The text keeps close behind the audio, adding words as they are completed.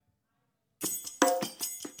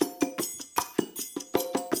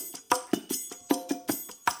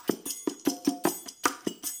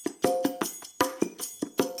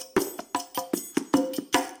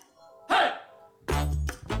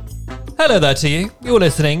Hello there to you. You're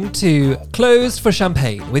listening to Closed for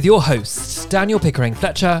Champagne with your hosts Daniel Pickering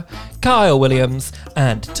Fletcher, Kyle Williams,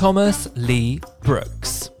 and Thomas Lee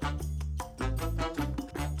Brooks.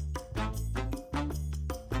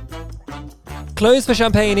 Closed for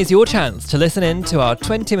Champagne is your chance to listen in to our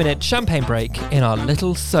 20-minute champagne break in our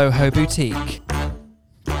little Soho boutique.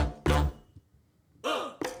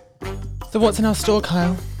 So what's in our store,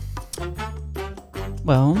 Kyle?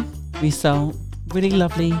 Well, we sell really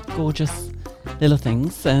lovely, gorgeous little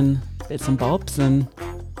things and bits and bobs and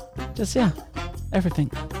just,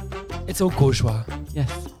 everything. It's all bourgeois.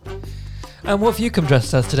 Yes. And what have you come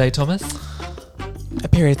dressed as today, Thomas? A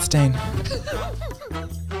period stain.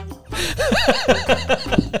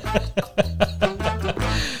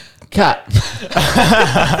 Cat.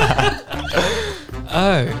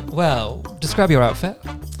 Oh, well, describe your outfit.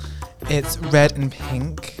 It's red and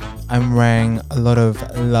pink. I'm wearing a lot of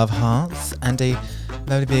love hearts and a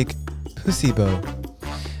lovely big pussy bow.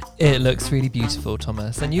 It looks really beautiful,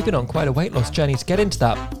 Thomas, and you've been on quite a weight loss journey to get into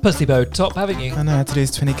that pussy bow top, haven't you? I know, I had to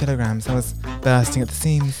lose 20 kilograms. I was bursting at the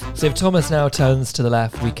seams. So if Thomas now turns to the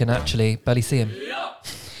left, we can actually barely see him.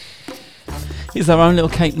 He's our own little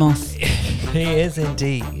Kate Moss. He is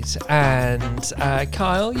indeed. And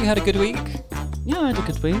Kyle, you had a good week? Yeah, I had a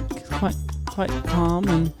good week. Quite calm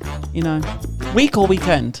and, week or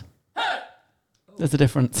weekend? There's a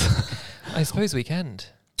difference. I suppose weekend.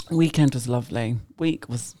 Weekend was lovely. Week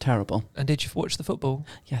was terrible. And did you watch the football?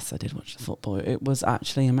 Yes, I did watch the football. It was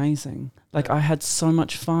actually amazing. Like, I had so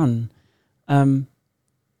much fun. And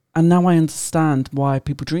now I understand why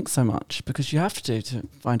people drink so much, because you have to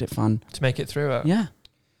find it fun. To make it through it? Yeah.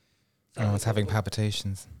 I was having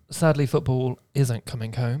palpitations. Sadly, football isn't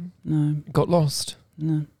coming home. No. Got lost.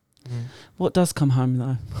 No. What does come home,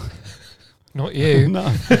 though? Not you.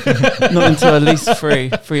 No. Not until at least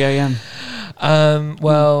 3 a.m.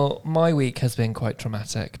 Well, my week has been quite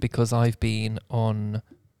traumatic because I've been on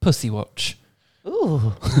Pussy Watch.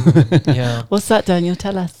 Ooh. Yeah. What's that, Daniel?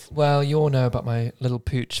 Tell us. Well, you all know about my little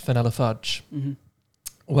pooch, Vanilla Fudge. Mm-hmm.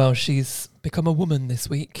 Well, she's become a woman this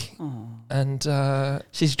week. Aww. And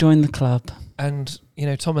she's joined the club. And,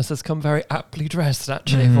 Thomas has come very aptly dressed,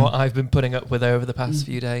 actually, for what I've been putting up with over the past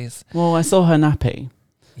few days. Well, I saw her nappy.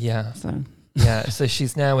 Yeah. So. Yeah, so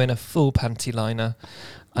she's now in a full panty liner.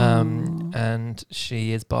 And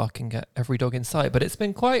she is barking at every dog in sight. But it's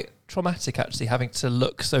been quite traumatic, actually, having to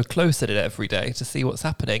look so close at it every day to see what's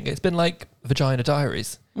happening. It's been like Vagina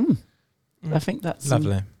Diaries. I think that's...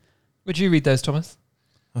 Lovely. Would you read those, Thomas?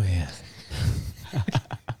 Oh, yeah.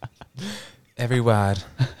 Every word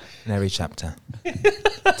and every chapter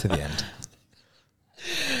to the end.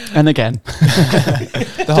 And again.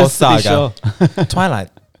 The whole saga. Sure. Twilight.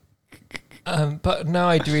 But now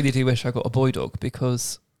I really do wish I got a boy dog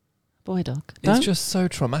because... Boy dog? It's just so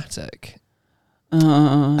traumatic.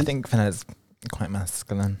 I think Vanessa's quite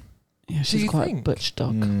masculine. Yeah, she's quite a butch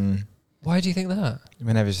dog. Why do you think that?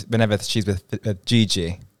 Whenever she's with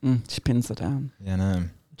Gigi. She pins her down. Yeah, no.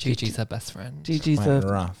 Gigi's her best friend. Gigi's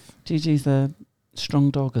rough. Gigi's a strong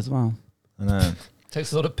dog as well. I know.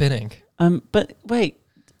 Takes a lot of pinning. But wait,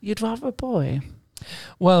 you'd rather a boy?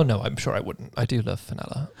 Well, no, I'm sure I wouldn't. I do love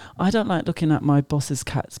Vanilla. I don't like looking at my boss's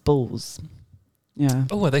cat's balls. Yeah.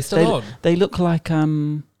 Oh, are they still on? They look like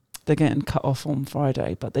they're getting cut off on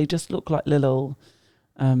Friday, but they just look like little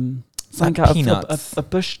something out peanuts. of a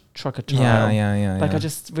bush trucker trial. Yeah. Like, I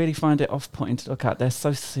just really find it off-putting to look at. They're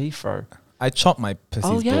so see-through. I chop my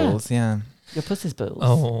pussy's balls, yeah. Your pussy's balls.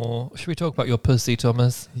 Oh, should we talk about your pussy,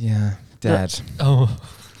 Thomas? Yeah, dead. Oh.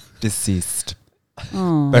 Deceased.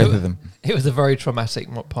 Oh. Both of them. It was a very traumatic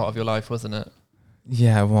part of your life, wasn't it?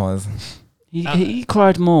 Yeah, it was. He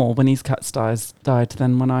cried more when his cats died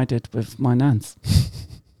than when I did with my nans.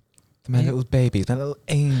 My little babies, my little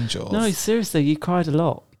angels. No, seriously, you cried a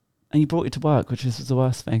lot. And you brought it to work, which was the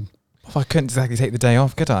worst thing. Well, I couldn't exactly take the day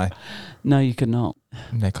off, could I? No, you could not.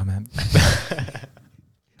 No comment.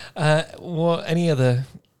 What? Any other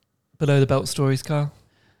below the belt stories, Carl?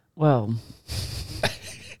 Well,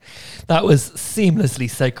 that was seamlessly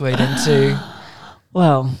segued into.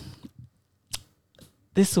 Well,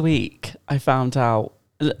 this week I found out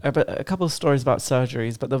a couple of stories about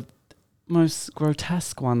surgeries, but the most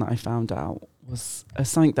grotesque one that I found out was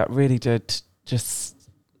something that really did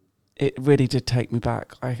it really did take me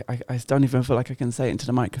back. I don't even feel like I can say it into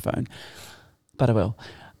the microphone, but I will.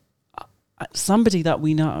 Somebody that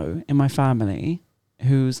we know in my family,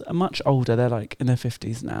 who's much older, they're like in their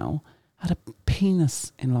 50s now, had a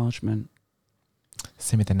penis enlargement.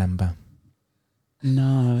 Send me the number.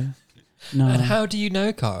 No. And how do you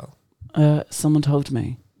know, Kyle? Someone told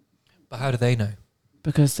me. But how do they know?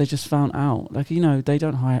 because they just found out. Like, they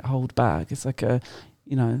don't hold back. It's like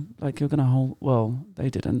like you're going to hold. Well, they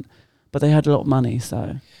didn't, but they had a lot of money.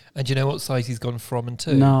 So. And do you know what size he's gone from and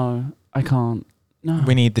to? No, I can't. No.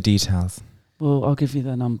 We need the details. Well, I'll give you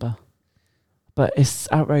the number. But it's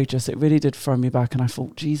outrageous. It really did throw me back, and I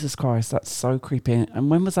thought, Jesus Christ, that's so creepy. And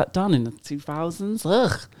when was that done? In the 2000s?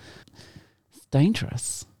 Ugh. It's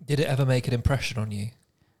dangerous. Did it ever make an impression on you?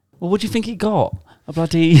 Well, what do you think he got? A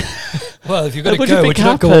bloody... Well, if you're going to What do you go, think would you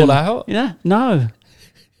not go happened? all out? Yeah, no.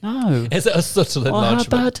 Is it a subtle Well,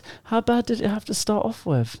 enlargement? how bad did it have to start off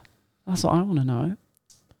with? That's what I want to know.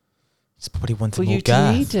 It's probably wanted For more you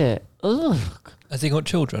gas. to need it. Ugh. Has he got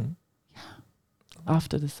children?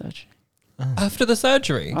 After the surgery. After the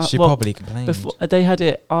surgery? She probably complained. Before, they had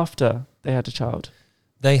it after they had a child.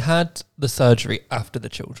 They had the surgery after the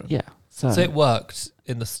children. Yeah. So it worked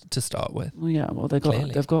to start with. Well, yeah. Well,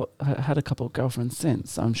 Clearly. they've had a couple of girlfriends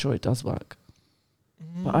since. So I'm sure it does work.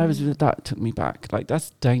 But that took me back. Like, that's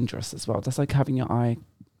dangerous as well. That's like having your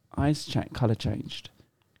eyes color changed.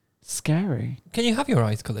 Scary. Can you have your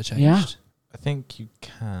eyes colour changed? Yeah. I think you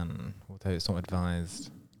can, although it's not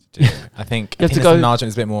advised to do. I think You have to this go- enlargement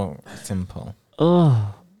is a bit more simple.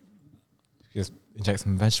 Oh You just inject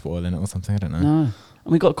some vegetable oil in it or something. I don't know. no.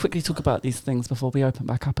 And we've got to quickly talk about these things before we open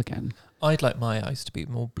back up again. I'd like my eyes to be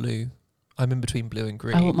more blue. I'm in between blue and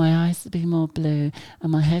green. I want my eyes to be more blue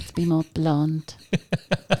and my hair to be more blonde.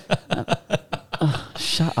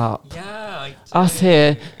 Shut up. Yeah. Us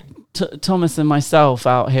here, Thomas and myself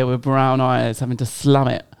out here with brown eyes, having to slum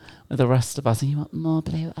it with the rest of us. And you want more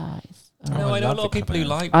blue eyes? No, Oh, I I know a love lot of the people who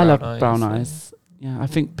colour. like I brown love eyes. brown eyes. Yeah, I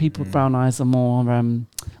think people with brown eyes are more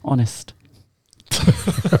honest.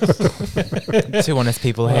 Two honest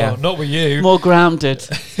people Well, here. not with you. More grounded.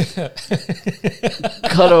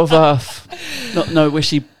 Colour of earth. Not no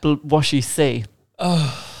wishy-washy sea.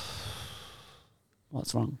 Oh,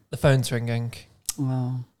 What's wrong? the phone's ringing.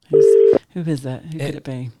 Well, who is it? Who could it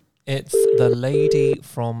be? It's the lady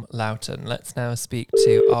from Loughton. Let's now speak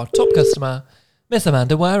to our top customer, Miss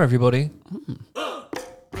Amanda Ware, everybody.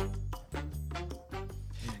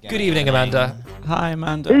 Good evening, Amanda. Hi,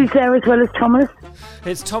 Amanda. Who's there as well as Thomas?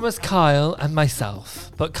 It's Thomas, Kyle, and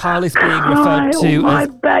myself. But Kyle is being Hi, referred to my as...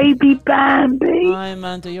 baby Bambi. Hi,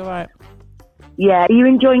 Amanda. You're right. Yeah, are you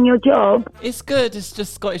enjoying your job? It's good. It's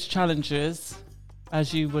just got its challenges,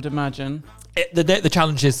 as you would imagine. The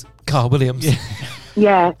challenge is Carl Williams.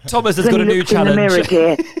 Yeah. Thomas has When got a he new looks in the mirror, challenge.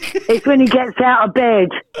 dear. It's when he gets out of bed,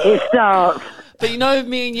 it starts. But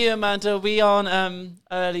me and you, Amanda, we aren't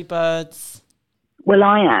early birds. Well,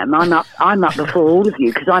 I am. I'm up before all of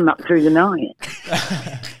you because I'm up through the night.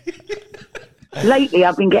 Lately,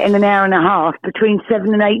 I've been getting an hour and a half between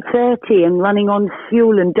 7 and 8:30 and running on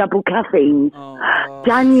fuel and double caffeine. Oh,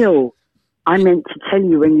 Daniel, I meant to tell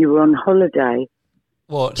you when you were on holiday.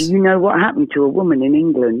 What? Do you know what happened to a woman in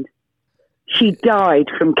England? She died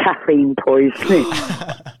from caffeine poisoning.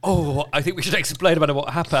 Oh, I think we should explain about what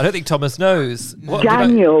happened. I don't think Thomas knows. What,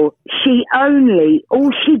 Daniel,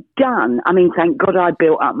 all she'd done, I mean, thank God I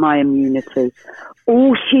built up my immunity.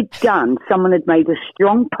 All she'd done, someone had made a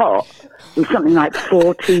strong pot with something like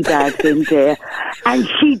 4 tea bags in there, and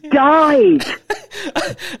she died.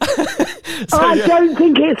 I don't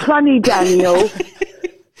think it's funny, Daniel.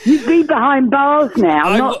 You'd be behind bars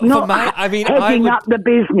now, heading up the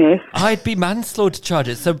business. I'd be manslaughter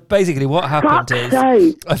charges. So basically what happened Fuck's is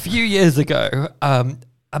sake. a few years ago,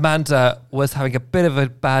 Amanda was having a bit of a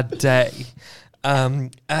bad day.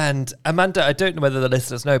 And Amanda, I don't know whether the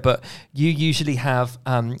listeners know, but you usually have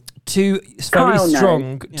two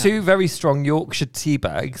very strong Yorkshire tea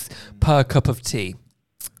bags per cup of tea.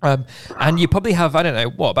 And you probably have, I don't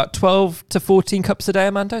know, about 12 to 14 cups a day,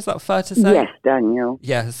 Amanda? Is that fair to say? Yes, Daniel.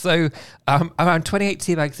 Yeah, so around 28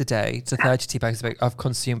 tea bags a day to 30 tea bags a day I've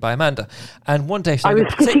consumed by Amanda. And one day I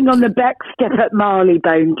was sitting on the back step at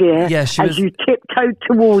Marleybone, dear, Yeah, she was- as you tiptoed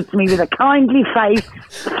towards me with a kindly face.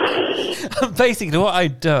 Basically, what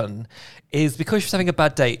I'd done is because she was having a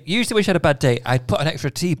bad day, usually when she had a bad day, I'd put an extra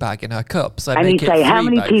tea bag in her cup. So I'd And make he'd it say, how 3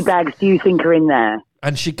 many bags. tea bags do you think are in there?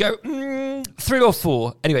 And she'd go, 3 or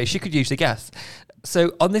 4. Anyway, she could usually guess.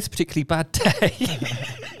 So on this particularly bad day,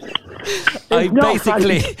 I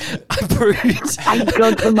brewed. Thank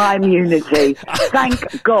God for my immunity.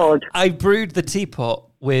 Thank God. I brewed the teapot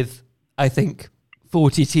with, I think,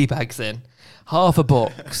 40 tea bags in, half a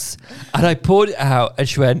box, and I poured it out, and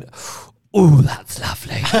she went, "Oh, that's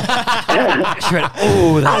lovely." She went,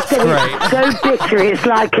 "Oh, that's great." It's so bitter, it's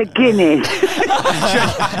like a Guinness.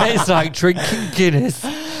 It's like drinking Guinness.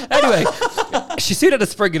 Anyway, she soon had a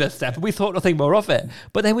spring in her step, and we thought nothing more of it.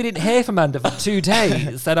 But then we didn't hear from Amanda for 2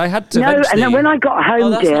 days, and I had to. No, and then when I got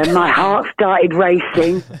home, that's dear, not my heart started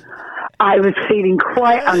racing. I was feeling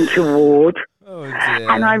quite untoward. Oh dear.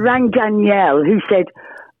 And I rang Danielle, who said,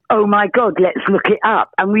 "Oh my God, let's look it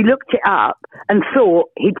up." And we looked it up and thought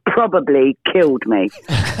he'd probably killed me.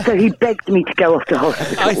 So he begged me to go off to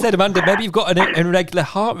hospital. I said, Amanda, maybe you've got an irregular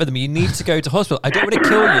heart rhythm. You need to go to hospital. I don't want to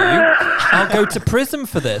kill you. I'll go to prison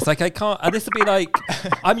for this. Like, I can't. And this would be like,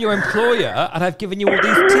 I'm your employer and I've given you all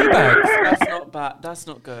these tea bags. That's not bad. That's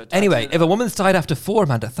not good. Anyway, if a woman's died after 4,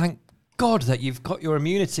 Amanda, thank God that you've got your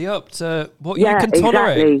immunity up to what Yeah, you can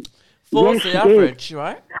tolerate. exactly. Four's Yes, the she did. average,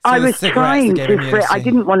 right? I So was cigarettes trying to to. gain immunity. I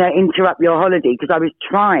didn't want to interrupt your holiday because I was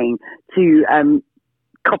trying to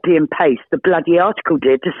copy and paste the bloody article,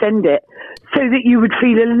 dear, to send it so that you would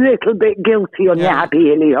feel a little bit guilty on your Yeah. happy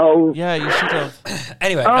hilly hole. Yeah, you should have.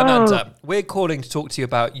 Anyway, Oh. Amanda, we're calling to talk to you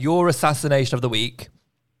about your assassination of the week.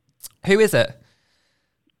 Who is it?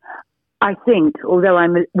 I think, although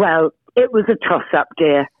it was a toss-up,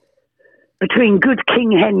 dear, between good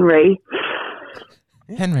King Henry,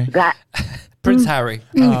 Henry. that Prince Harry.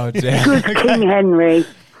 Oh dear. good King Henry,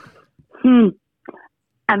 and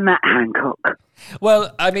Matt Hancock.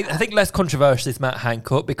 Well, I mean, I think less controversial is Matt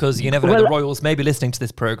Hancock because you never know, Well, the Royals may be listening to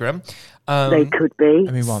this programme. They could be.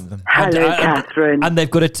 And we want them. Hello, Catherine. And they've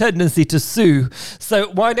got a tendency to sue. So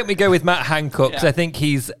why don't we go with Matt Hancock? Because Yeah. I think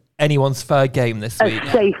he's anyone's fair game this A week.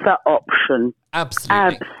 safer option.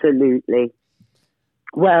 Absolutely. Absolutely.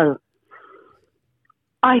 Well,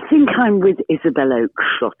 I think I'm with Isabel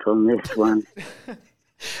Oakeshott on this one.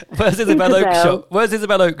 Where's Isabel Isabel. Oakeshott? Where's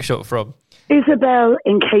Isabel Oakeshott from? Isabel,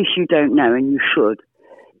 in case you don't know, and you should,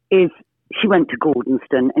 she went to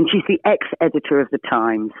Gordonston and she's the ex-editor of the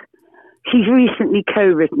Times. She's recently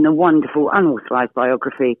co-written a wonderful unauthorised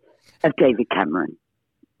biography of David Cameron.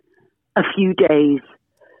 A few days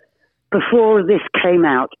before this came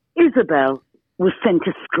out, Isabel was sent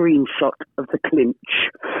a screenshot of the clinch.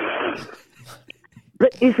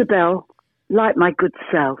 But Isabel, like my good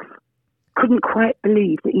self, couldn't quite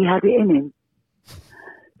believe that he had it in him.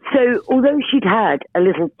 So, although she'd had a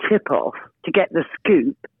little tip-off to get the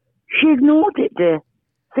scoop, she ignored it, dear,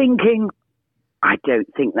 thinking, I don't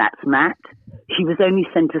think that's Matt. She was only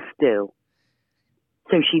sent a still.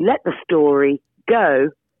 So she let the story go,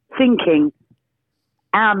 thinking,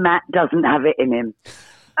 our Matt doesn't have it in him,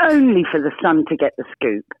 only for the Sun to get the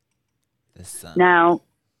scoop. The Sun. Now,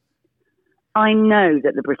 I know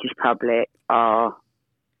that the British public are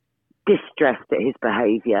distressed at his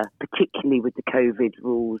behaviour, particularly with the COVID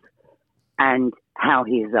rules and how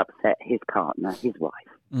he has upset his partner, his wife.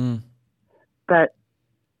 Mm. But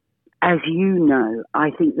as you know, I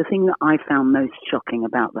think the thing that I found most shocking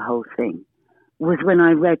about the whole thing was when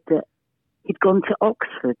I read that he'd gone to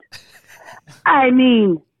Oxford. I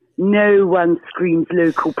mean, no one screams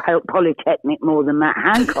local polytechnic more than Matt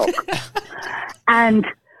Hancock. And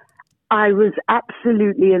I was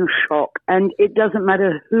absolutely in shock. And it doesn't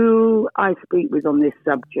matter who I speak with on this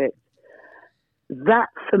subject. That,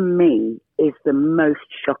 for me, is the most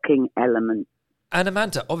shocking element. And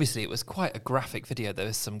Amanda, obviously, it was quite a graphic video. There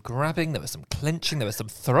was some grabbing, there was some clinching, there was some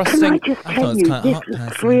Can I thrusting. just I thought tell it was you, quite this hot, was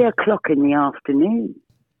personally. 3 o'clock in the afternoon.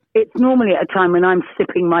 It's normally at a time when I'm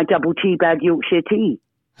sipping my double tea bag Yorkshire tea,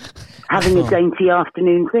 having a dainty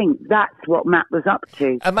afternoon thing. That's what Matt was up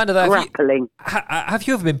to, Amanda, have you, grappling have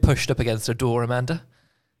you ever been pushed up against a door, Amanda?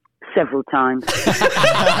 several times.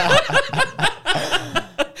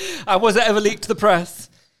 And was it ever leaked to the press?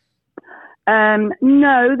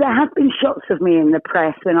 No, there have been shots of me in the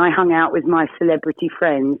press when I hung out with my celebrity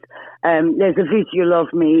friends. There's a visual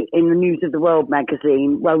of me in the News of the World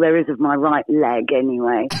magazine. Well, there is of my right leg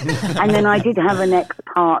anyway. And then I did have an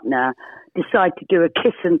ex-partner decide to do a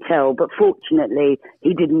kiss and tell, but fortunately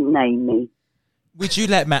he didn't name me. Would you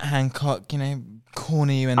let Matt Hancock,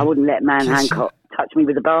 corner you and... I wouldn't let Man Kiss you? Hancock touch me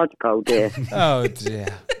with a barge pole, dear. Oh dear.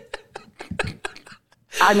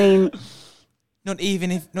 I mean, Not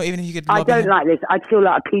even if you could. I lobby don't him? like this. I'd feel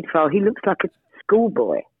like a paedophile. He looks like a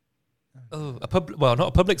schoolboy. Oh, not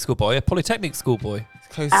a public school boy, a polytechnic school boy.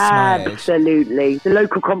 Close to my age. Absolutely. The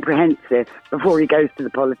local comprehensive before he goes to the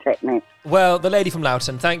Polytechnic. Well, the lady from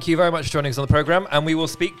Loughton, thank you very much for joining us on the programme, and we will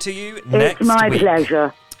speak to you next It's my week.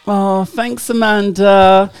 pleasure. Oh, thanks,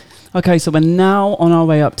 Amanda. Okay, so we're now on our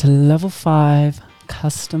way up to level 5,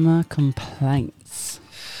 customer complaints.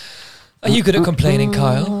 Are you good at complaining,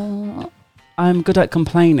 Kyle? I'm good at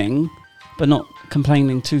complaining, but not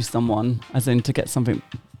complaining to someone, as in to get something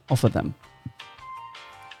off of them.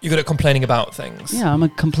 You're good at complaining about things? Yeah, I'm a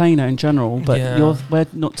complainer in general, but Yeah. we're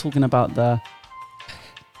not talking about the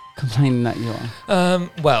complaining that you are?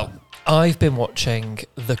 Well, I've been watching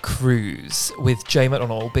The Cruise with Jane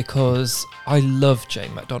McDonald because I love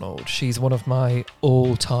Jane McDonald. She's one of my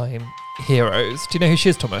all-time heroes. Do you know who she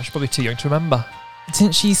is, Thomas? Probably too young to remember.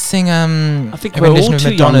 Didn't she sing I think a we're all rendition of too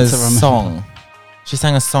young Madonna's to remember. song? She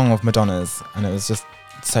sang a song of Madonna's, and it was just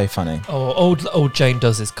so funny. Oh, old Jane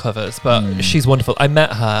does his covers, but she's wonderful. I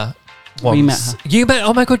met her once. We met her. You met?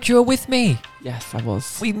 Oh my God, you were with me. Yes, I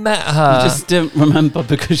was. We met her. You just didn't remember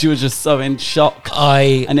because you were just so in shock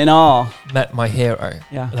I and in awe. met my hero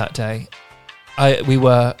Yeah. that day. We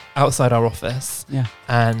were outside our office Yeah.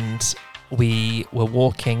 and we were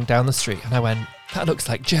walking down the street and I went, that looks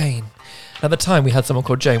like Jane. And at the time we had someone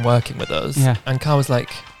called Jane working with us. Yeah. And Carl was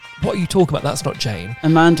like, what are you talking about? That's not Jane.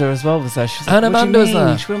 Amanda as well was there. She was like, And what do you Amanda was mean?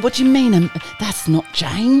 there. She went, what do you mean? That's not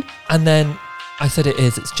Jane. And then I said,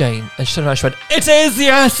 it's Jane. And she turned around and she went, it is,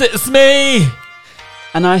 yes, it's me.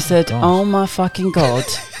 And I said, Gosh. oh my fucking God,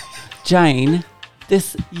 Jane,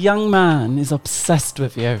 this young man is obsessed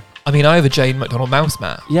with you. I mean, I have a Jane McDonald mouse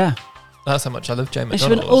mat. Yeah. That's how much I love Jane And she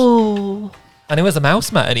McDonald. went, oh. And it was a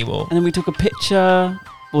mouse mat anymore. And then we took a picture.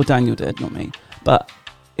 Well, Daniel did, not me. But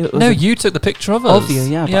it was No, a- you took the picture of us. of you,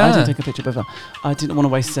 yeah. But I didn't take a picture of her. I didn't want to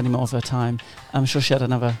waste any more of her time. I'm sure she had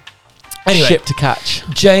another Anyway. ship to catch.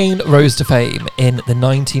 Jane rose to fame in the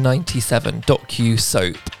 1997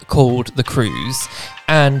 docu-soap called The Cruise,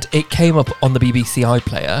 and it came up on the BBC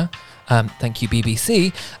iPlayer, thank you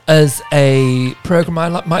BBC, as a programme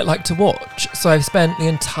I might like to watch. So I've spent the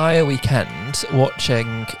entire weekend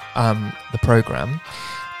watching the programme,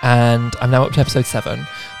 and I'm now up to episode 7.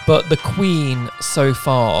 But the queen so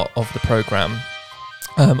far of the programme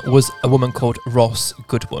was a woman called Ross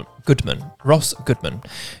Goodman,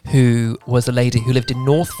 who was a lady who lived in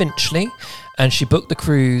North Finchley, and she booked the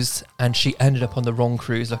cruise and she ended up on the wrong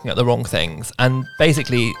cruise looking at the wrong things. And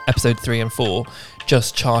basically episode 3 and 4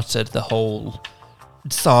 just charted the whole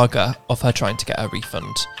saga of her trying to get a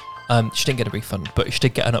refund. She didn't get a refund, but she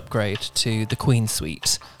did get an upgrade to the Queen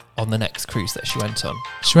Suite on the next cruise that she went on.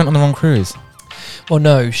 She went on the wrong cruise. Well,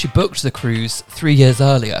 no, she booked the cruise 3 years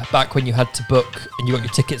earlier, back when you had to book and you got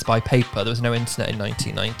your tickets by paper. There was no internet in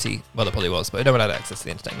 1990. Well, there probably was, but no one had access to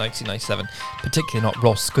the internet in 1997, particularly not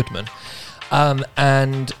Ross Goodman.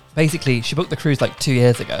 And basically, she booked the cruise like 2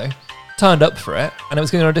 years ago, turned up for it, and it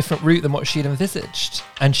was going on a different route than what she'd envisaged.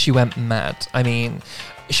 And she went mad. I mean,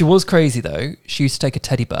 she was crazy, though. She used to take a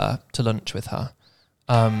teddy bear to lunch with her.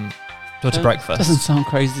 Or to breakfast. Doesn't sound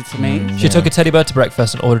crazy to me. She took a teddy bear to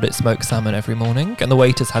breakfast and ordered it smoked salmon every morning, and the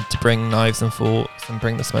waiters had to bring knives and forks and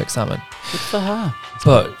bring the smoked salmon. Good for her.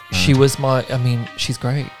 But she was she's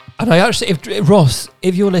great. And I actually, if Ross,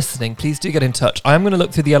 if you're listening, please do get in touch. I am going to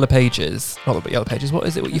look through the Yellow Pages. Not the Yellow Pages, what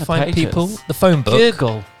is it? What you Yellow find Pages. people? The phone book.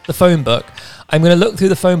 Google. The phone book. I'm going to look through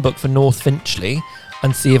the phone book for North Finchley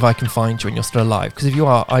and see if I can find you and you're still alive. Because if you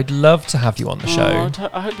are, I'd love to have you on the show.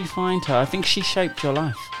 I hope you find her. I think she shaped your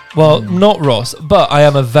life. Well, not Ross, but I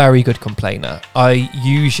am a very good complainer. I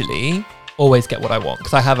usually always get what I want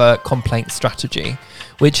because I have a complaint strategy,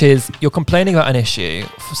 which is you're complaining about an issue.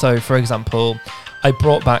 So, for example, I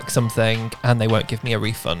brought back something and they won't give me a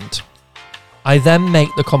refund. I then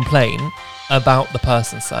make the complaint about the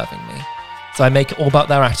person serving me. So I make it all about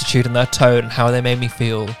their attitude and their tone and how they made me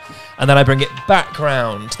feel. And then I bring it back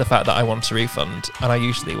round to the fact that I want a refund. And I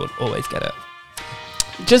usually will always get it.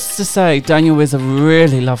 Just to say, Daniel is a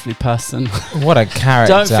really lovely person. What a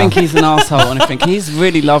character. Don't think he's an asshole or anything. He's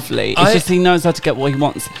really lovely. It's just he knows how to get what he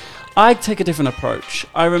wants. I take a different approach.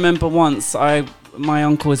 I remember once my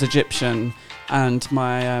uncle is Egyptian and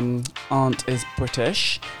my aunt is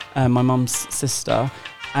British, my mum's sister.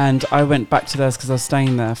 And I went back to theirs because I was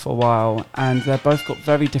staying there for a while. And they've both got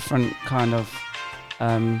very different kind of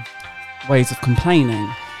ways of complaining.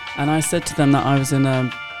 And I said to them that I was in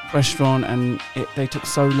a restaurant and they took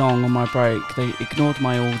so long on my break. They ignored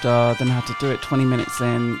my order, then I had to do it 20 minutes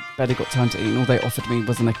in, barely got time to eat, and all they offered me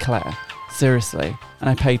was an eclair. Seriously. And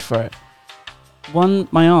I paid for it.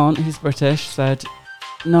 My aunt, who's British, said,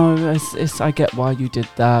 no, I get why you did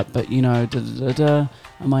that, but you know, da-da-da-da.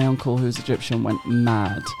 And my uncle, who's Egyptian, went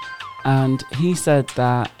mad. And he said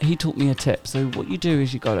that he taught me a tip. So what you do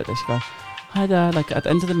is you go like this, you go, hi there, like at the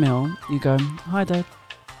end of the meal, you go, hi there,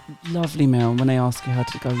 lovely meal. When they ask you how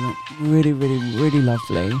did it go, you went, really, really, really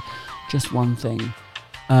lovely. Just one thing.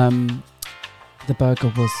 The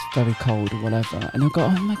burger was very cold or whatever. And they'll go,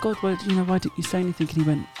 oh my God, why didn't you say anything? And he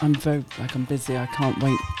went, I'm busy. I can't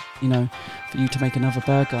wait, for you to make another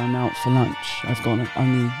burger. I'm out for lunch. I've got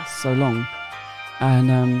only so long.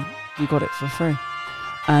 And you got it for free.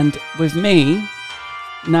 And with me,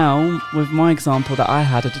 now, with my example that I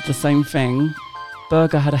had, I did the same thing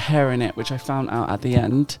burger had a hair in it, which I found out at the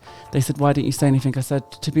end. They said, why didn't you say anything? I said,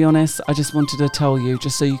 to be honest, I just wanted to tell you,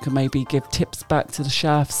 just so you can maybe give tips back to the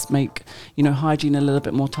chefs, make, hygiene a little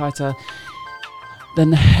bit more tighter. Then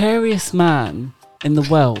the hairiest man in the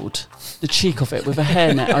world, the cheek of it, with a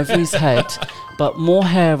hairnet over his head, but more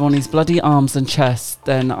hair on his bloody arms and chest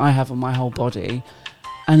than I have on my whole body.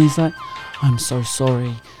 And he's like, I'm so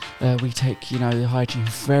sorry. We take, the hygiene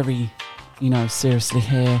very, seriously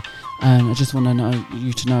here. I just want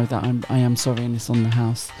you to know that I am sorry and it's on the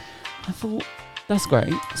house. I thought, that's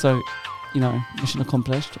great. So, mission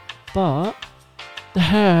accomplished. But the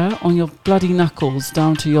hair on your bloody knuckles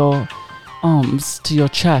down to your arms, to your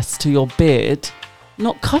chest, to your beard,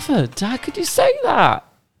 not covered. How could you say that?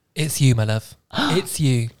 It's you, my love. It's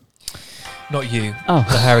you. Not you, Oh.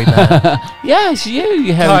 the hairy man. Yes,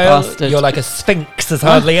 you hairy Kyle, bastard. you're like a sphinx. There's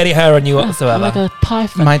hardly any hair on you whatsoever. I'm like a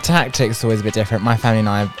python. My tactics are always a bit different. My family and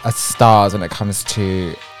I are stars when it comes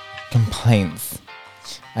to complaints.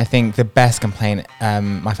 I think the best complaint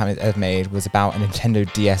my family's ever made was about a Nintendo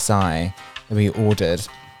DSi that we ordered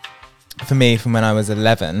for me from when I was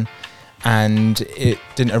 11, and it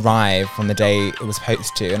didn't arrive on the day it was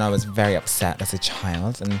supposed to, and I was very upset as a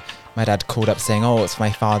child. And my dad called up saying, "Oh, it's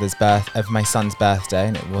my my son's birthday,"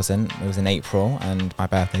 and it wasn't. It was in April, and my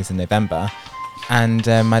birthday's in November. And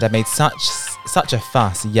my dad made such a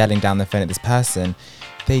fuss, yelling down the phone at this person.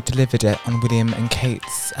 They delivered it on William and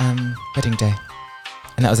Kate's wedding day,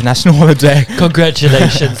 and that was a national holiday.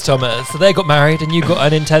 Congratulations, Thomas. So they got married, and you got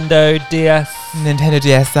a Nintendo Nintendo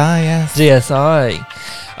DSi, yes. DSi.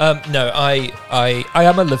 No, I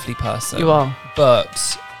am a lovely person. You are.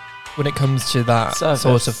 But when it comes to that Service.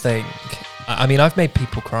 sort of thing, I mean, I've made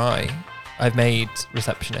people cry. I've made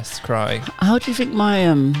receptionists cry. How do you think my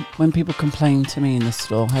when people complain to me in the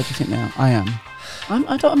store? How do you think I am? I'm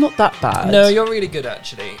not that bad. No, you're really good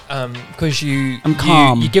actually, because I'm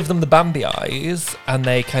calm. You give them the Bambi eyes, and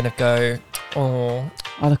they kind of go, "Oh."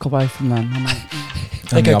 I look away from them. I'm like,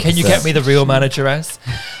 They I'm go, the "Can you opposite. get me the real manageress?"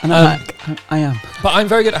 and I'm like, I am. But I'm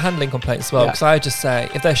very good at handling complaints as well, Yeah. because I just say,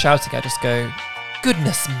 if they're shouting, I just go,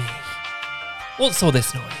 "Goodness me, what's all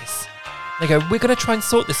this noise?" They go, "We're going to try and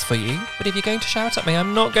sort this for you, but if you're going to shout at me,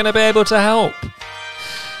 I'm not going to be able to help."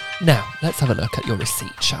 Now, let's have a look at your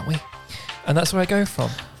receipt, shall we? And that's where I go from.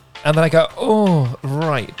 And then I go, "Oh,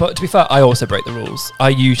 right." But to be fair, I also break the rules. I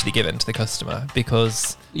usually give in to the customer,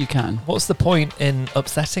 because You can. what's the point in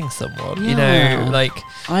upsetting someone? Yeah.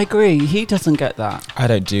 I agree. He doesn't get that. I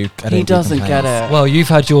don't do Doesn't get complaints. it. Well, you've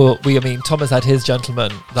had Thomas had his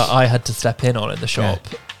gentleman that I had to step in on in the shop.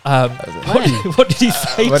 What did he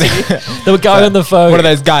say What- to you? The guy on the phone. One of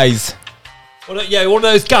those guys. One of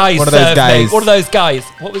those guys. One of those served me. guys. One of those guys.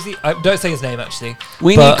 What was he? Don't say his name, actually.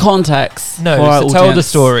 We But- need context. No, for our so tell the audience.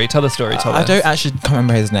 story. Tell the story, Thomas. I don't actually can't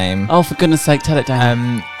remember his name. Oh, for goodness sake, tell it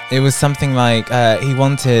down. It was something like he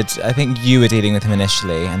wanted. I think you were dealing with him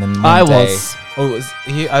initially, and then I one day, was. or it was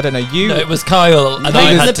he? I don't know. You. No, it was Kyle, and I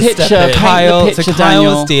Paint had the to step picture, in. paint- Kyle. the So picture, Kyle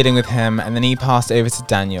Daniel. was dealing with him, and then he passed over to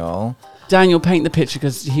Daniel. Daniel, paint the picture,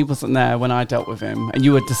 because he wasn't there when I dealt with him, and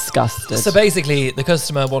you were disgusted. So basically, the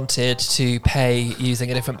customer wanted to pay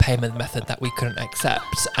using a different payment method that we couldn't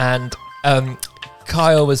accept, and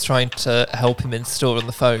Kyle was trying to help him install on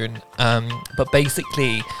the phone, but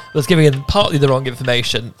basically was giving him partly the wrong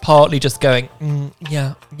information, partly just going,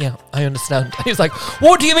 yeah, I understand. And he was like,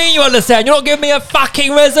 "What do you mean you understand? You're not giving me a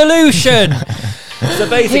fucking resolution." So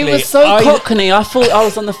basically, he was so cockney. I thought I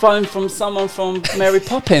was on the phone from someone from Mary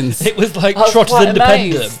Poppins. It was like I was Trotters quite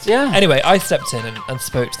Independent. amazed, yeah. Anyway, I stepped in and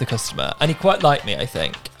spoke to the customer, and he quite liked me, I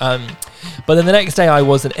think. But then the next day I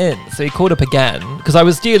wasn't in, so he called up again because I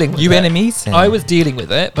was dealing with it. You in a meeting? I was dealing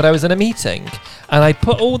with it, but I was in a meeting, and I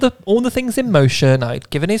put all the things in motion.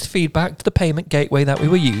 I'd given his feedback to the payment gateway that we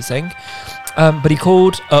were using, but he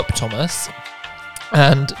called up Thomas.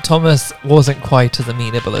 And Thomas wasn't quite as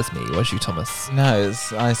amenable as me, was you, Thomas? No,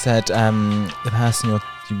 I said the person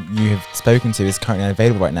you have spoken to is currently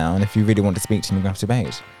unavailable right now, and if you really want to speak to him, you have to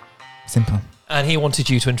wait. Simple. And he wanted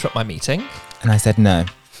you to interrupt my meeting, And I said no.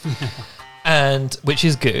 and which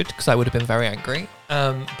is good because I would have been very angry.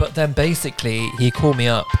 But then basically he called me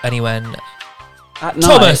up and he went, At night.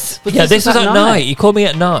 "Thomas, But yeah, this was at night. He called me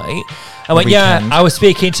at night. I went, "Yeah, weekend. I was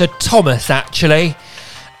speaking to Thomas actually,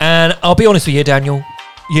 and I'll be honest with you, Daniel,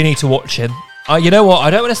 you need to watch him. You know what? I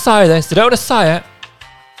don't want to say this. I don't want to say it,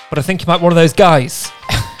 but I think he might be one of those guys."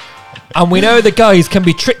 And we know the guys can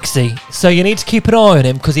be tricksy, so you need to keep an eye on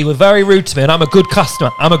him because he was very rude to me, and I'm a good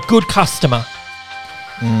customer.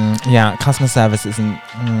 Yeah, customer service isn't.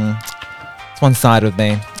 It's one side with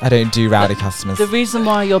me. I don't do rowdy customers. The reason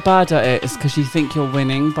why you're bad at it is because you think you're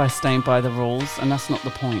winning by staying by the rules, and that's not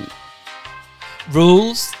the point.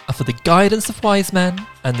 Rules are for the guidance of wise men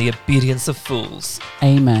and the obedience of fools.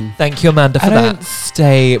 Amen. Thank you, Amanda, for I that. don't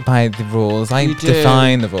stay by the rules. I You do.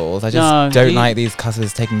 define the rules. I just No, don't you- like these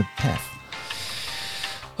cussers taking the piss.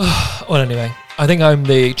 Well, anyway, I think I'm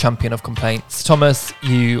the champion of complaints. Thomas,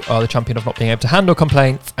 you are the champion of not being able to handle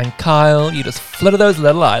complaints. And Kyle, you just flutter those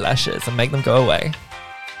little eyelashes and make them go away.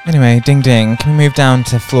 Anyway, ding ding. Can we move down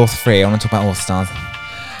to floor 3? I want to talk about All Stars.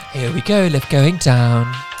 Here we go, lift going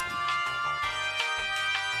down.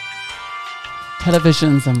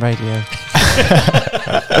 Televisions and radio.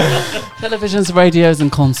 Televisions, radios,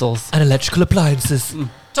 and consoles. And electrical appliances.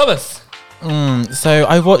 Thomas. So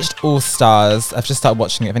I watched All Stars. I've just started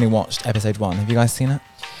watching it. I've only watched episode 1. Have you guys seen it?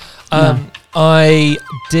 I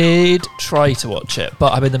did try to watch it,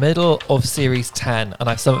 but I'm in the middle of series 10 and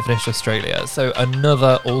I still haven't finished Australia. So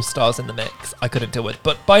another All Stars in the mix I couldn't deal with.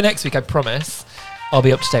 But by next week, I promise, I'll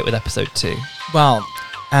be up to date with episode 2. Well,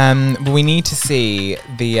 we need to see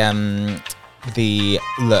the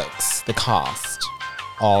looks, the cast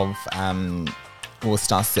of All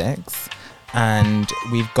Star 6. And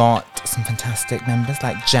we've got some fantastic members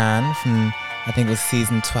like Jan from, I think it was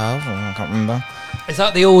season 12, or I can't remember. Is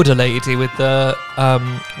that the order lady with the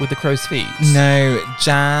crow's feet? No,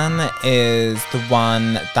 Jan is the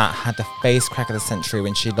one that had the face crack of the century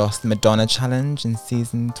when she lost the Madonna challenge in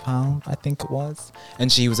season 12, I think it was.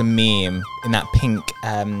 And she was a meme in that pink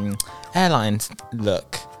airline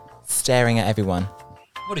look, staring at everyone.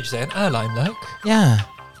 What did you say? An airline look? Yeah.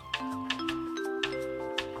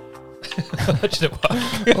 That didn't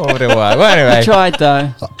work. What would it work? Well, anyway. I tried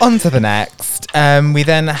though. On to the next. We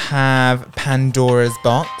then have Pandora's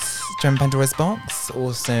Box. Do you remember Pandora's Box?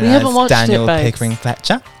 Also We known haven't as watched Daniel it, babes. Pickering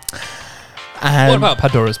Fletcher. What about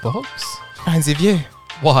Pandora's box? Reminds you of you.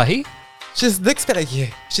 Why? She just looks a bit like you.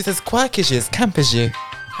 She's as quirky as you, as camp as you.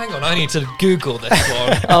 Hang on, I need to Google this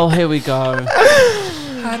one. Oh, here we go.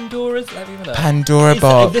 Pandora's, let me have a look. Pandora If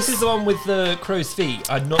Box. this is the one with the crow's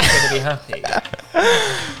feet, I'm not going to be happy.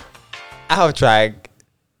 Out of drag.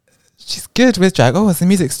 She's good with drag. Oh, has the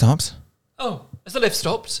music stopped? Oh, has the lift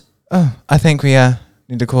stopped? Oh, I think we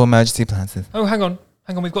need to call emergency plans. Oh, hang on,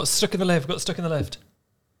 we've got stuck in the lift.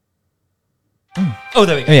 Oh,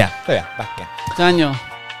 there we go. Oh yeah, back again. Daniel.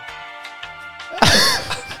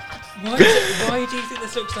 Why do you think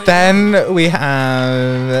this looks like Then we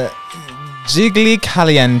have Jiggly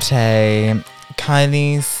Caliente,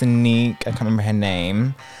 Kylie Sneak, I can't remember her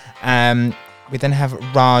name. We then have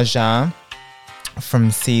Raja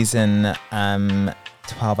from season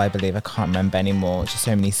 12, I believe. I can't remember anymore. Just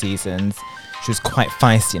so many seasons. She was quite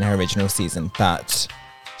feisty in her original season, but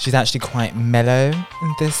she's actually quite mellow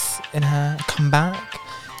in her comeback.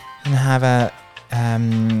 And have a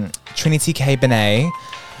Trinity K. Benet,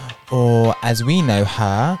 or as we know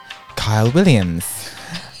her, Kyle Williams.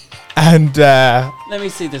 And Let me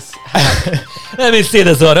see this. Let me see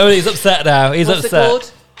this one. Oh, he's upset now. He's What's upset. it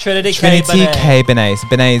called? Trinity K. Benet. So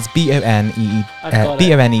Benet is I've got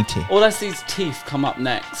it. Bonet. All I see is teeth come up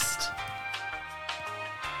next.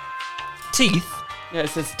 Teeth? Yeah, it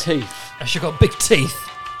says teeth. Oh, she got big teeth.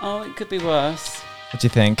 Oh, it could be worse. What do you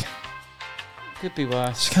think? Could be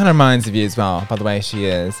worse. She kind of reminds of you as well, by the way she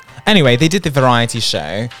is. Anyway, they did the variety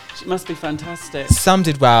show. She must be fantastic. Some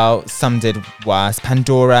did well, some did worse.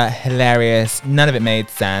 Pandora, hilarious. None of it made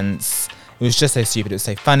sense. It was just so stupid. It was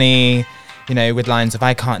so funny. You know, with lines of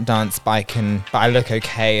I can't dance, but I look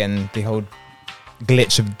okay, and the whole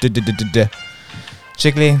glitch of duh.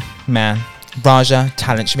 Jiggly, man. Raja,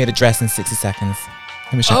 talent. She made a dress in 60 seconds.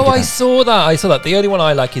 Oh, I saw that. The only one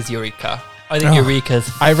I like is Eureka. I think Eureka's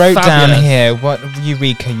I wrote fabulous. down here, what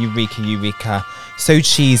Eureka. So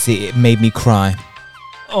cheesy, it made me cry.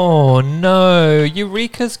 Oh no,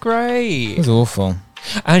 Eureka's great. It was awful.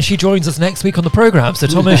 And she joins us next week on the programme, so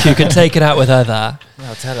Thomas, you can take it out with her there. Yeah,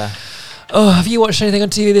 I'll tell her. Oh, have you watched anything on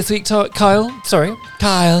TV this week, Kyle? Sorry,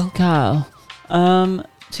 Kyle. Kyle.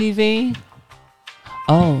 TV.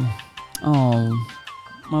 Oh,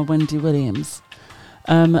 my Wendy Williams.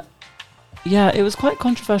 Yeah, it was quite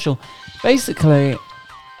controversial. Basically,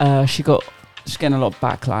 she's getting a lot of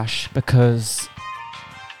backlash because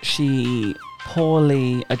she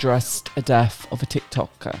poorly addressed a death of a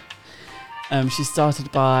TikToker. She started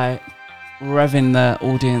by revving the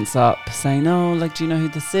audience up, saying, "Oh, like, do you know who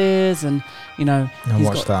this is?" And he's got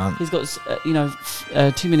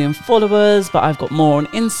 2 million followers, but I've got more on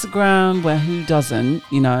Instagram. Where who doesn't?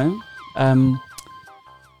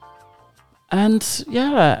 And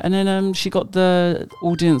yeah, and then she got the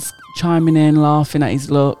audience chiming in, laughing at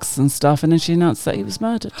his looks and stuff, and then she announced that he was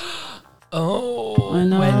murdered. Oh, I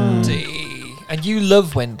know. Wendy. And you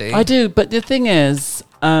love Wendy. I do, but the thing is,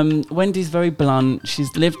 Wendy's very blunt.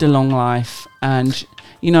 She's lived a long life, and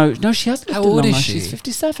no, she has lived How a long old is life. she? She's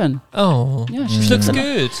 57. Oh, Yeah, she looks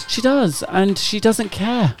good. She does, and she doesn't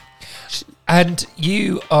care. And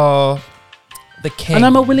you are the king. And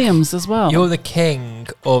I'm a Williams as well. You're the king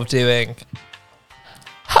of doing.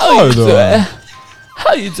 How you do it?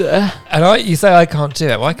 How you do it? And you say I can't do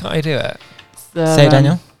it. Why can't I do it? Say,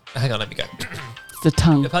 Daniel. Hang on, let me go. It's the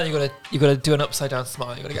tongue. Apparently, you gotta do an upside down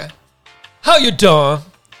smile. You gotta go. How you doing?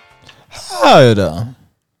 How do?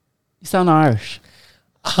 You sound Irish.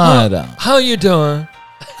 How do? How you doing?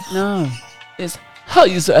 No, it's how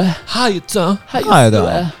you do it? How you doing? How you How do do?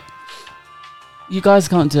 it? You guys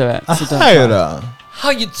can't do it. So don't How try. do? How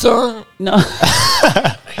you doing? No.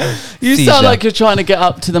 You Seizure. sound like you're trying to get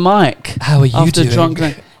up to the mic. How are you after doing? drunk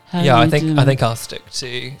drink. How Yeah, you I think doing? I'll stick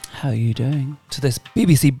to How are you doing? this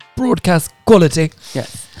BBC broadcast quality.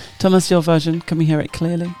 Yes. Thomas, your version. Can we hear it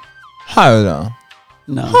clearly? How do?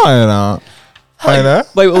 No. How do? How do?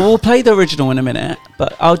 Wait, well, we'll play the original in a minute,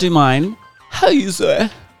 but I'll do mine. How you say?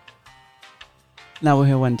 Now we'll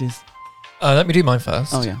hear Wendy's. Let me do mine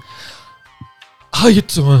first. Oh yeah. How you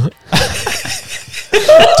doing?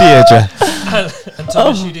 Deirdre. And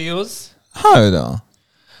Thomas, you do yours. How do?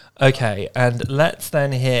 Okay, and let's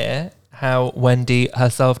then hear how Wendy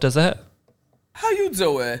herself does it. How you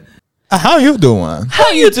doing? How you doing? How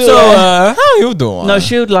you doing? How you doing? No,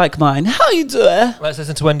 she would like mine. How you doing? Let's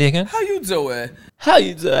listen to Wendy again. How you doing? How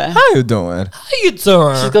you doing? How you doing? How you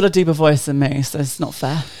doing? She's got a deeper voice than me, so it's not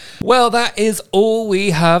fair. Well, that is all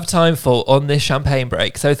we have time for on this champagne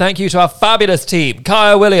break. So thank you to our fabulous team,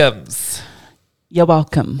 Kaya Williams, You're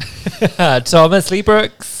welcome. Thomas Lee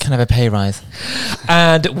Brooks, Can I have a pay rise?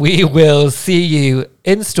 and we will see you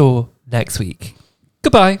in store next week.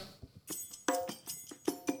 Goodbye.